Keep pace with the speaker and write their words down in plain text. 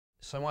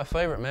So my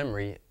favourite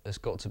memory has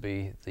got to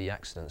be the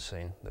accident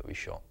scene that we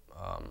shot.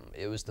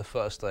 It was the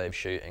first day of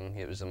shooting.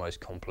 It was the most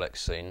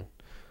complex scene.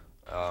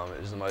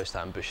 It was the most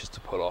ambitious to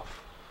pull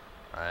off,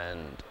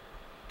 and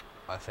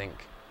I think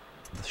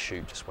the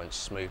shoot just went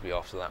smoothly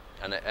after that.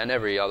 And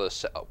every other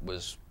setup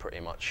was pretty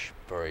much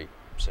very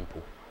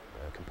simple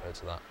compared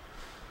to that.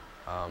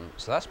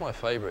 So that's my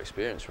favourite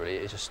experience, really.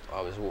 It's just, I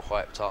was all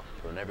hyped up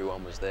and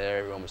everyone was there,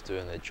 everyone was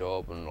doing their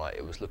job, and like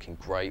it was looking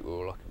great. We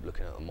were like,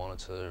 looking at the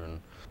monitor, and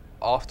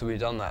after we'd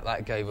done that,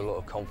 that gave a lot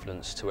of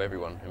confidence to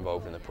everyone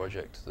involved in the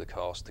project, the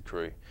cast, the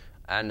crew,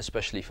 and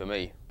especially for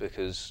me,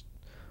 because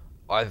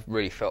I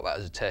really felt that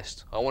as a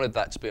test. I wanted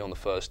that to be on the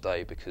first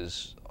day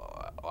because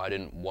I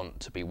didn't want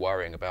to be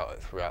worrying about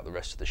it throughout the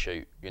rest of the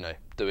shoot, you know,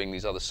 doing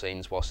these other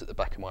scenes whilst at the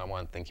back of my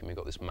mind thinking we've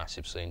got this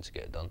massive scene to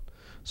get done.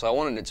 So I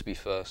wanted it to be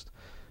first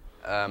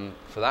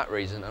for that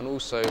reason, and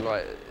also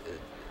like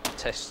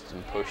tested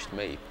and pushed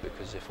me,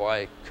 because if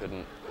I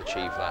couldn't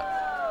achieve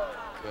that,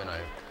 you know,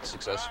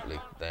 successfully,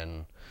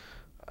 then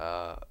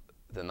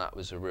that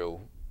was a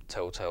real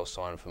telltale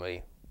sign for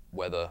me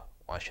whether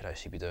I should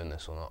actually be doing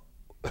this or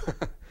not.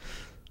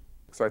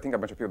 So I think a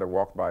bunch of people that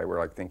walked by were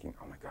like thinking,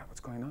 oh my God,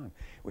 what's going on?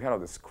 We had all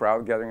this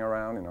crowd gathering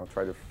around, you know,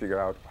 trying to figure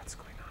out what's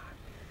going on.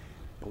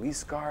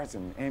 Police cars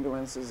and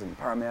ambulances and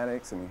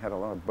paramedics, and we had a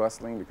lot of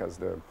bustling because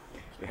it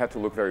had to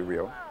look very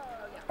real.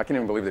 I can't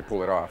even believe they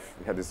pulled it off.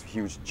 We had this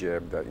huge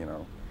jib that, you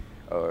know,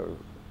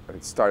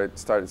 it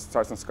starts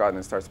on Scott and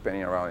then starts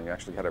spinning around, and you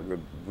actually had a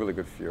really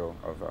good feel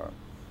of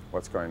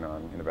what's going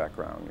on in the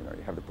background. You know,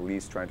 you have the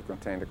police trying to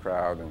contain the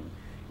crowd, and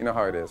you know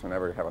how it is.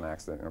 Whenever you have an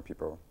accident, you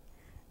know,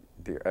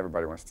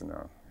 everybody wants to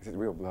know, is it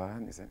real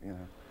blood? Is it, you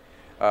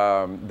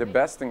know? The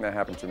best thing that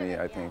happened to me,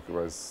 I think,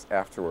 was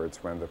afterwards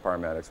when the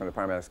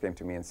paramedics came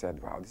to me and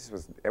said, wow,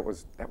 that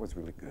was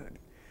really good.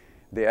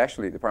 The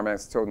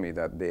paramedics told me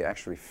that they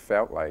actually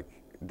felt like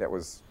that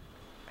was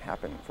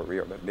happening for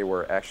real, that they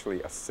were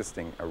actually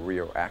assisting a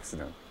real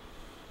accident.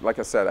 Like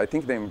I said, I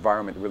think the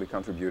environment really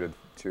contributed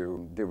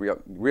to the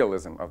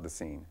realism of the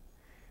scene.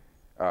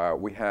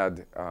 We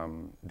had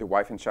the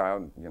wife and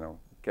child, you know,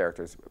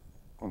 characters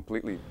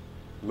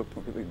looked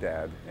completely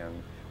dead,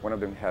 and one of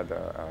them had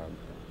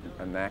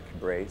a neck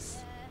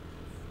brace.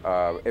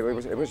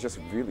 It was just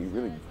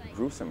really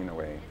gruesome in a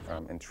way,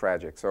 and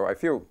tragic. So I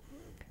feel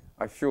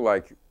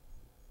like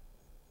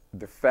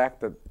the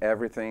fact that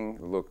everything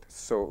looked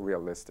so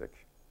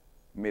realistic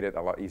made it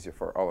a lot easier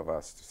for all of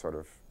us to sort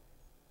of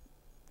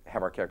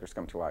have our characters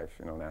come to life,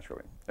 you know,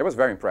 naturally. It was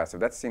very impressive.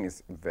 That scene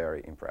is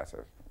very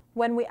impressive.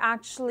 When we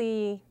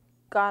actually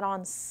got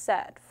on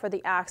set for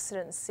the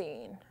accident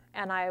scene,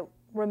 and I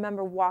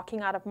remember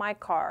walking out of my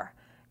car,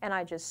 and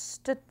I just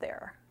stood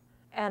there,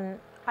 and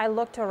I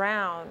looked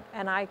around,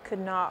 and I could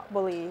not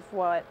believe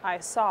what I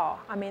saw.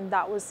 I mean,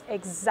 that was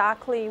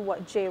exactly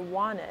what Jay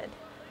wanted.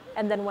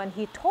 And then when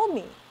he told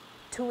me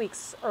 2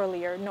 weeks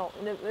earlier, no,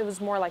 it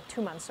was more like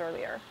 2 months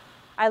earlier,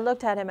 I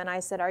looked at him and I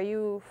said, are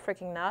you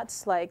freaking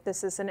nuts? Like,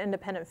 this is an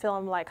independent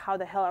film, like, how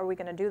the hell are we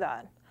gonna do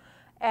that?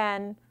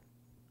 And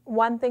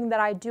one thing that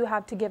I do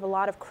have to give a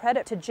lot of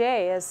credit to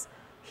Jay is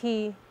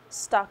he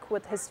stuck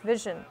with his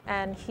vision,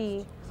 and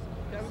he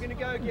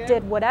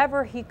did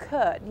whatever he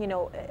could. You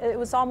know, it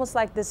was almost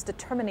like this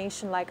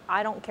determination, like,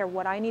 I don't care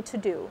what I need to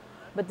do,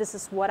 but this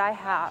is what I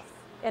have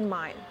in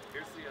mind,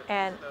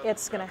 and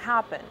it's gonna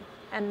happen.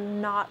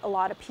 And not a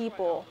lot of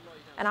people,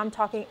 and I'm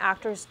talking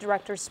actors,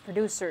 directors,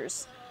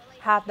 producers,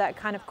 have that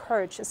kind of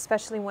courage,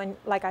 especially when,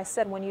 like I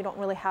said, when you don't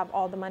really have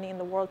all the money in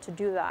the world to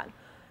do that.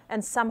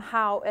 And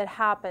somehow it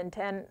happened,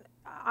 and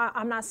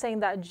I'm not saying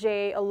that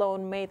Jay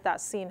alone made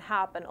that scene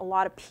happen. A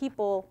lot of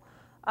people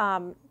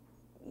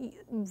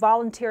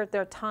volunteered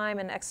their time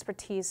and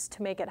expertise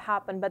to make it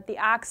happen, but the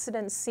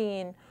accident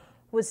scene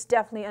was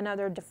definitely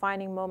another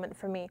defining moment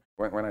for me.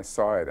 When I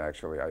saw it,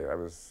 actually, I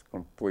was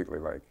completely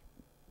like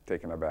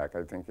taken aback.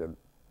 I think it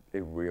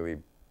really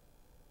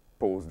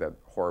pulls that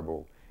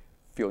horrible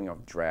feeling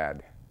of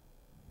dread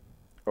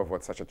of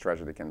what such a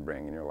tragedy can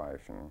bring in your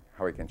life and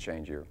how it can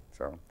change you.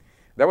 So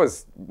that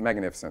was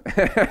magnificent.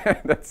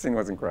 That scene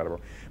was incredible.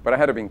 But I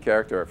had to be in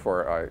character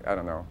for, I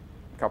don't know,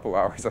 a couple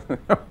hours.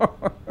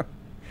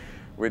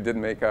 We did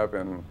makeup,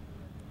 and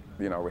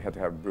you know, we had to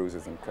have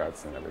bruises and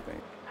cuts and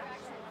everything.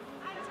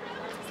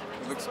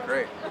 It looks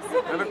great.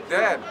 I look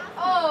dead.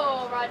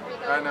 Oh,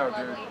 Rodrigo. I know,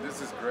 dude.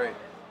 This is great.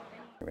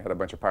 We had a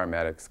bunch of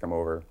paramedics come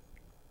over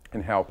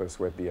and help us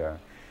with the,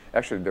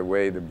 actually the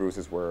way the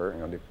bruises were, you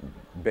know,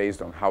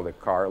 based on how the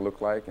car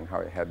looked like and how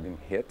it had been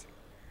hit.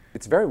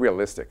 It's very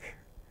realistic.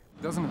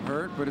 It doesn't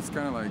hurt, but it's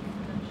kind of like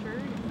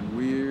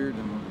weird.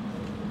 And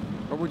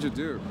what would you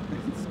do?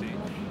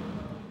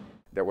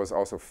 That was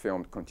also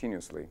filmed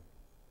continuously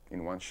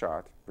in one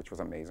shot, which was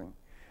amazing.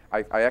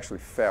 I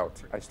actually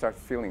I started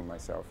feeling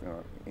myself, you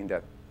know, in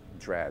that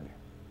dread.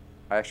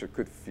 I actually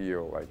could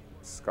feel like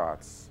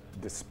Scott's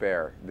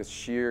despair, this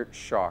sheer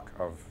shock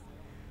of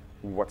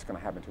what's going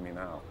to happen to me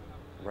now.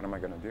 What am I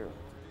going to do?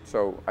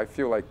 So I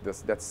feel like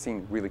that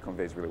scene really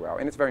conveys really well.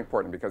 And it's very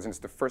important because it's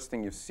the first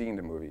thing you see in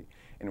the movie,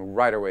 and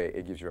right away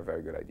it gives you a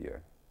very good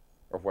idea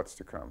of what's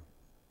to come.